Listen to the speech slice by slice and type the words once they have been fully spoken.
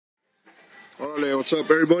Alright, what's up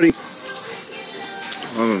everybody?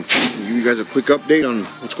 Give you guys a quick update on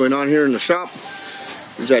what's going on here in the shop.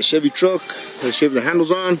 There's that Chevy truck. Let's see if the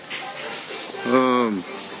handle's on.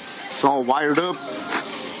 It's all wired up.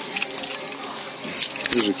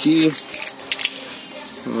 There's a key.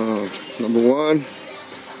 Number one,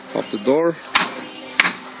 off the door.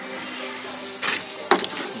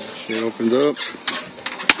 See, it opens up.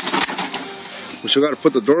 We still got to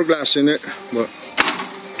put the door glass in it, but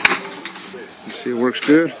see, it works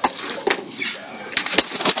good.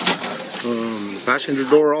 Passenger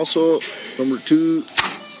door also, number two.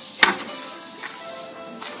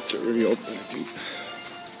 It's already open, I think.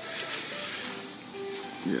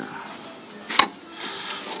 Yeah.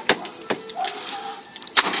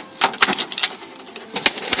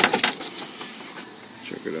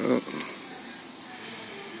 Check it out.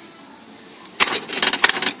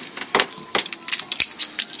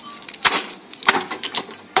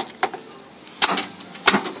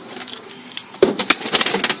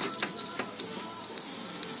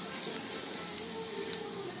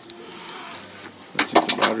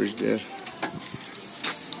 Battery's dead.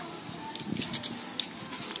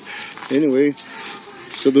 Anyway,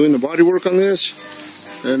 still doing the body work on this,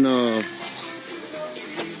 and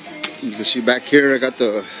you can see back here I got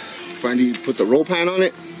the finally put the roll pan on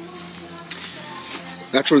it.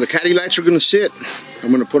 That's where the caddy lights are going to sit. I'm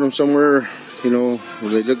going to put them somewhere, you know,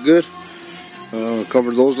 where they look good.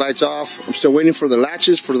 Cover those lights off. I'm still waiting for the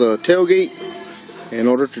latches for the tailgate in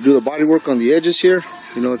order to do the body work on the edges here,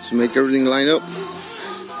 you know, to make everything line up.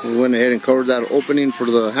 We went ahead and covered that opening for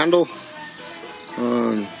the handle.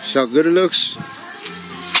 See how good it looks.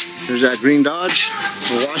 There's that green Dodge.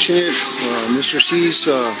 We're washing it. Mr. C's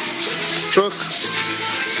truck.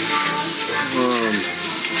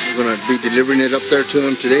 We're going to be delivering it up there to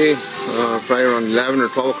him today, probably around 11 or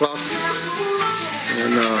 12 o'clock.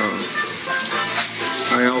 And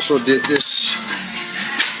I also did this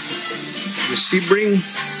Sebring.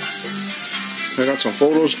 I got some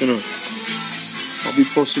photos. I'll be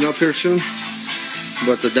posting up here soon,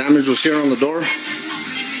 but the damage was here on the door,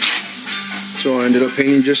 so I ended up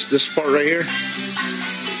painting just this part right here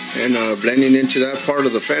and blending into that part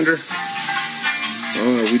of the fender.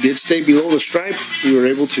 We did stay below the stripe. We were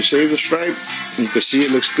able to save the stripe. You can see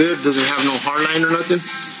it looks good. Doesn't have no hard line or nothing.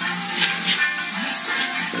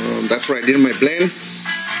 That's where I did my blend,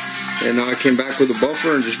 and now I came back with a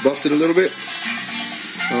buffer and just buffed it a little bit.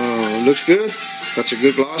 It looks good. That's a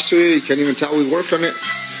good gloss to it. You can't even tell we worked on it.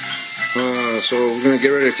 So we're going to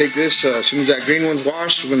get ready to take this. As soon as that green one's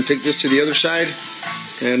washed, we're going to take this to the other side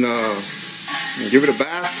and give it a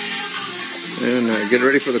bath and get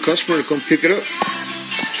ready for the customer to come pick it up.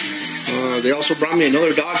 They also brought me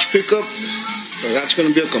another Dodge pickup. That's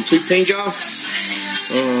going to be a complete paint job.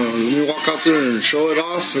 Let me walk out there and show it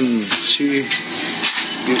off and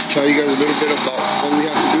tell you guys a little bit about what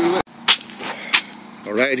we have to do to it.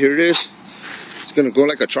 Alright, here it is. It's going to go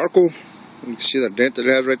like a charcoal. You can see that dent that it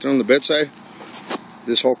has right there on the bedside.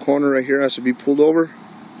 This whole corner right here has to be pulled over.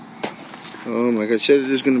 Like I said, it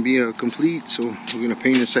is going to be complete, so we're going to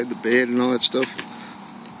paint inside the bed and all that stuff.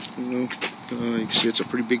 You know, you can see it's a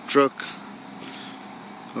pretty big truck.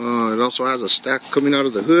 It also has a stack coming out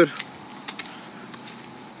of the hood.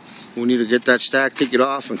 We need to get that stack, take it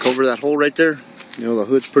off, and cover that hole right there. You know, the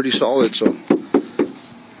hood's pretty solid, so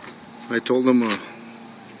I told them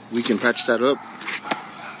we can patch that up.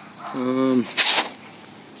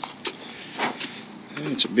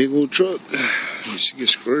 It's a big old truck. It needs to get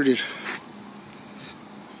squirted.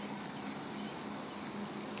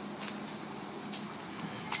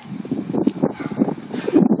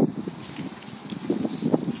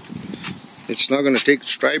 It's not going to take the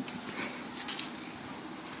stripe.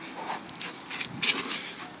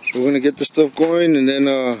 So we're going to get this stuff going, and then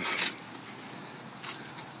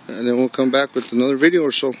we'll come back with another video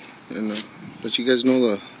or so and let you guys know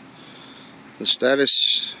the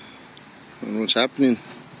status and what's happening.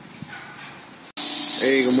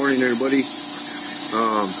 Hey, good morning everybody.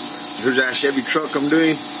 Here's that Chevy truck I'm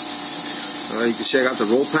doing. You can see I got the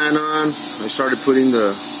roll pan on. I started putting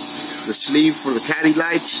the sleeve for the caddy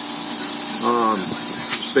lights.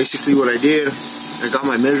 That's basically what I did. I got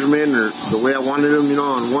my measurement, or the way I wanted them, you know,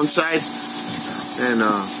 on one side, and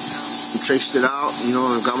traced it out, you know,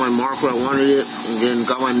 and got my mark where I wanted it, and then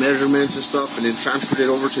got my measurements and stuff, and then transferred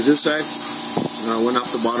it over to this side. And I went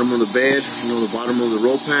off the bottom of the bed, you know, the bottom of the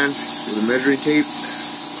roll pan with a measuring tape,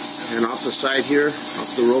 and off the side here,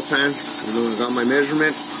 off the roll pan, you know, and got my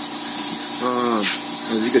measurement.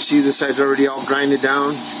 As you can see, this side's already all grinded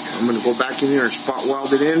down. I'm going to go back in here and spot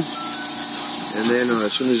weld it in. And then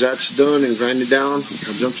as soon as that's done and grinded down,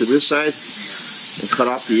 I'll jump to this side and cut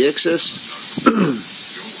off the excess.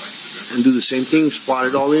 and do the same thing, spot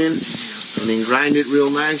it all in, and then grind it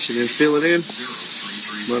real nice, and then fill it in.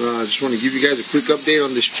 But I just want to give you guys a quick update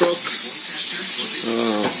on this truck.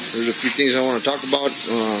 There's a few things I want to talk about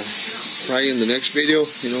probably in the next video,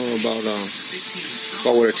 about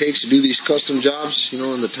what it takes to do these custom jobs,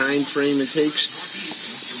 and the time frame it takes.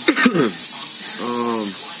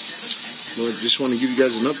 But just want to give you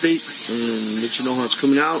guys an update and let you know how it's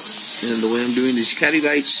coming out, and the way I'm doing these caddy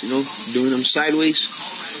lights, doing them sideways.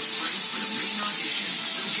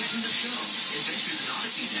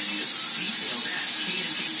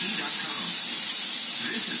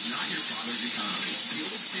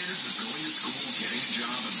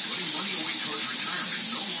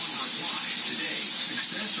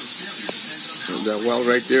 That weld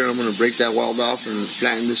right there, I'm going to break that weld off and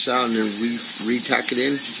flatten this out and then re-tack it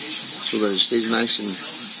in so that it stays nice and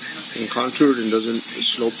contoured and doesn't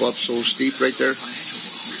slope up so steep right there.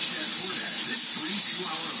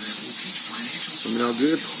 Coming out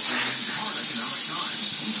good.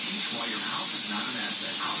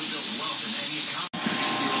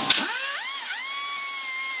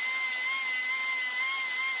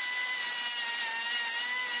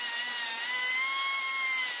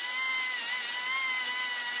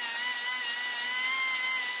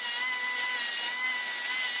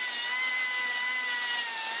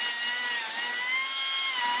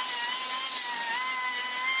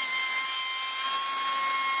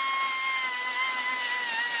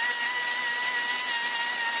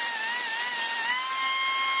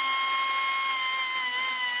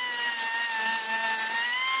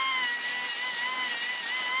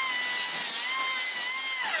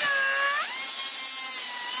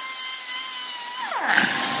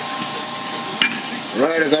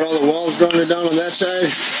 Alright, I got all the walls drawn down on that side.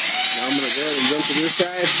 Now I'm going to go ahead and jump to this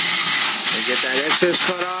side and get that excess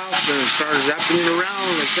cut off and start wrapping it around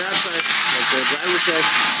like that side, like the driver's side.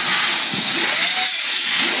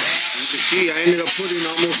 You can see I ended up putting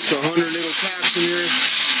almost 100 little tacks in here.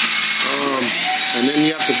 And then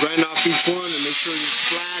you have to grind off each one and make sure it's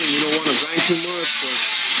flat, and you don't want to grind too much, but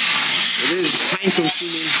it is time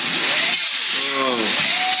consuming.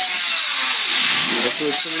 That's what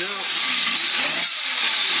it's coming out.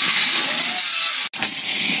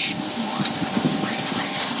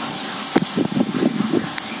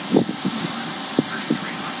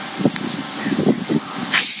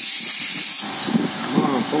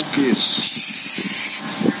 Focus.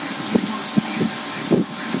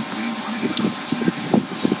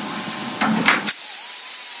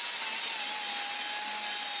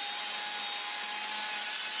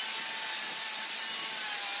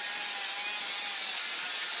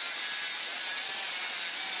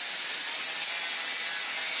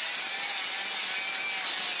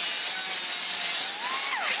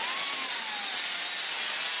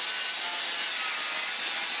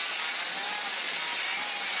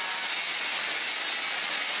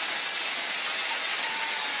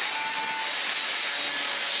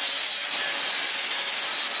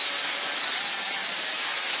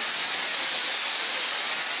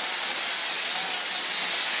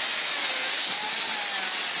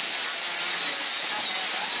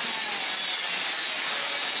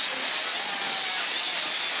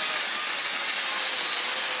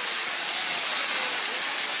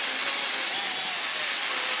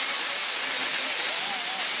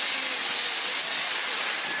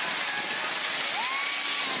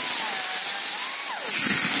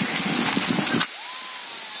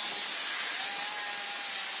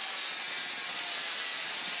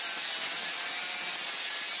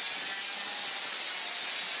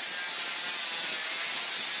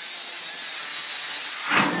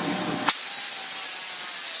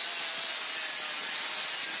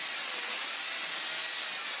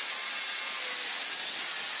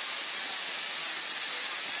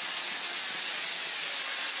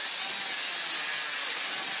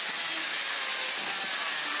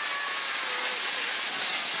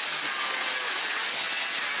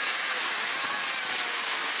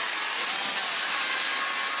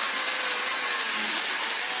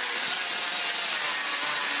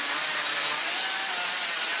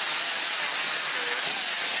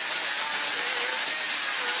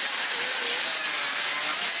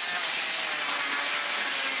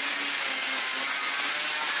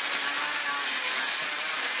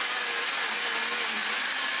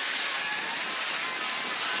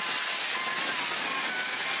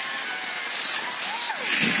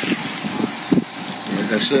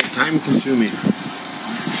 Like I said, time consuming.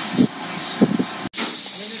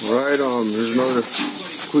 Alright, here's another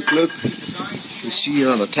quick look. You see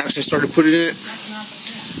the tacks I started putting in it.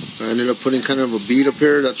 I ended up putting kind of a bead up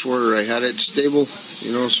here. That's where I had it stable,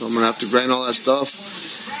 you know, so I'm gonna have to grind all that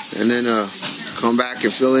stuff and then come back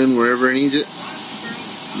and fill in wherever it needs it.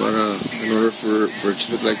 But in order for it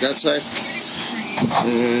to look like that side.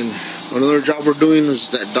 And another job we're doing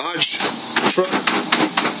is that Dodge truck.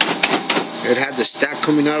 It had the stack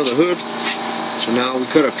coming out of the hood, so now we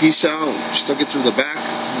cut a piece out, stuck it through the back,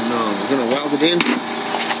 and we're gonna weld it in.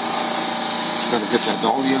 Gotta get that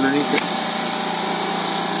dolly underneath it.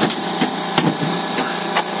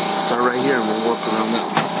 Start right here and we'll work around that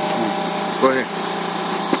one. Go ahead.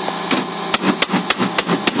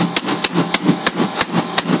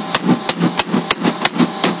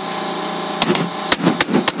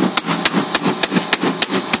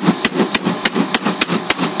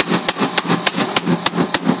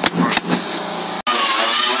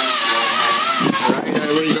 Alright, I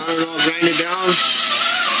already got it all grinded down.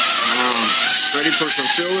 Ready for some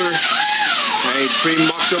filler. I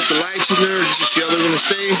pre-mocked up the lights in there just to see how they're going to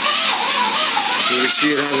stay. You can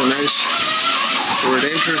see it has a nice where it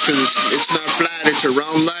enters because it's not flat, it's a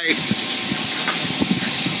round light.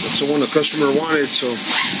 That's the one the customer wanted, so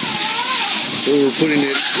we're putting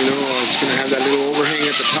it, you know, it's going to have that little overhang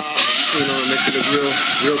at the top, you know, make it look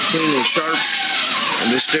real clean and sharp.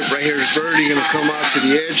 And this strip right here is burdy, going to come out to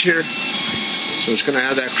the edge here. So it's going to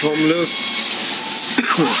have that chrome look.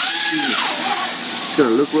 It's going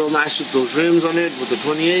to look real nice with those rims on it, with the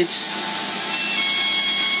 28s.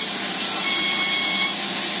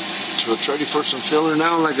 So it's ready for some filler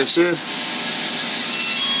now, like I said.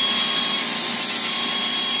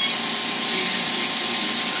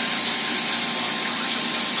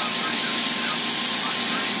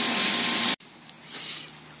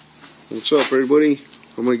 What's up, everybody?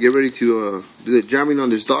 I'm going to get ready to do the jamming on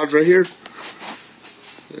this Dodge right here.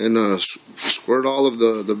 And squirt all of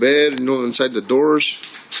the bed, you know, inside the doors,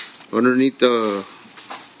 underneath the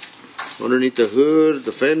hood,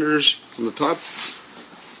 the fenders on the top,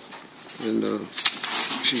 and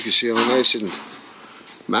so you can see how nice and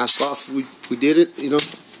masked off we did it, you know.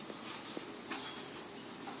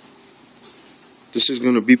 This is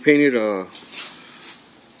going to be painted.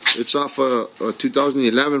 It's off a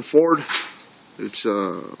 2011 Ford. It's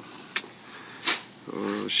oh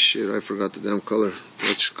shit, I forgot the damn color.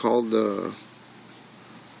 It's called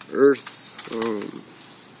Earth,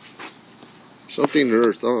 something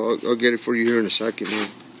Earth. I'll get it for you here in a second. I'll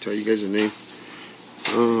tell you guys the name.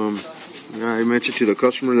 I mentioned to the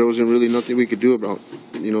customer there wasn't really nothing we could do about,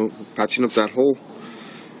 you know, patching up that hole.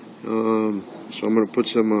 So I'm gonna put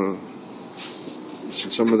some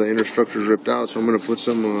since some of the inner structure's ripped out, so I'm gonna put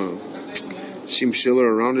some seam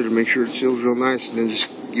sealer around it to make sure it seals real nice, and then just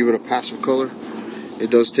give it a pass of color. It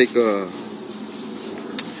does take a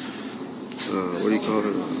what do you call it?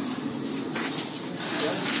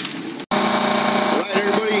 Alright,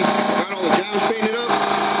 everybody, I got all the jams painted up.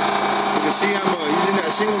 You can see I'm using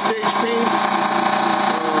that single stage paint.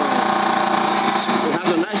 It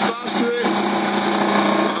has a nice gloss to it. I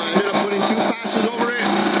ended up putting 2 passes over it.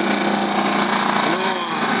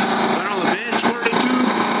 Got all the beds squirted too.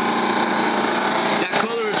 That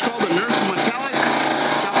color is called the Earth Metallic.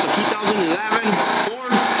 It's off the 2011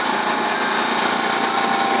 Ford.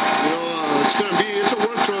 It's a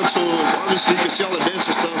work truck, so obviously you can see all the dents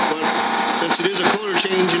and stuff, but since it is a color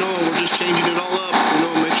change, you know, we're just changing it all up, you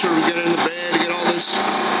know, make sure we get it in the bed, get all this,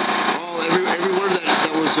 everywhere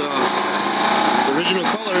that was the original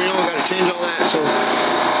color, you know, we got to change all that, so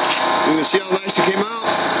you can see how nice it came out.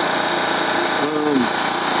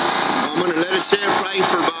 I'm going to let it sit probably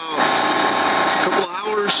for about a couple of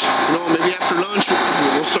hours, you know, maybe after lunch,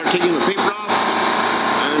 we'll start taking the paper off,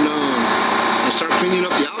 and start cleaning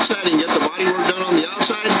up the outside and get the body work done on the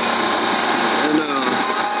outside, and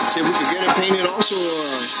see if we can get it painted also.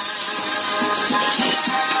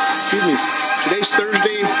 Excuse me, today's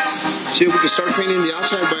Thursday. See if we can start painting the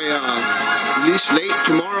outside by at least late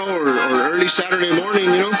tomorrow or early Saturday morning,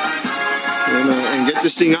 you know, and get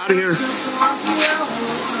this thing out of here. You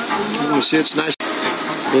can see it's nice.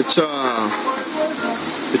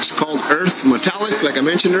 It's called Earth Metallic, like I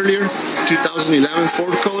mentioned earlier, 2011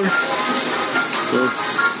 Ford color. So,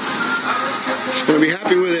 just gonna be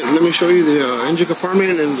happy with it. Let me show you the engine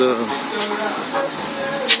compartment and the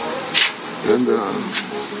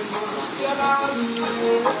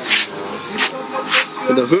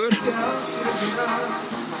hood.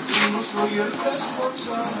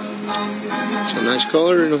 It's a nice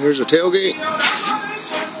color. You know, here's a tailgate.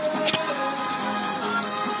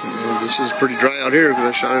 This is pretty dry out here because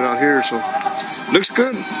I shot it out here, so looks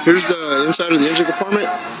good. Here's the inside of the engine compartment.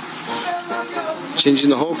 Changing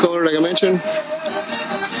the whole color like I mentioned.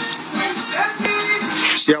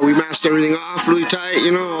 See how we masked everything off really tight,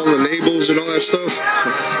 you know, all the labels and all that stuff.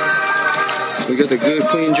 So we got a good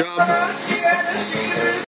clean job.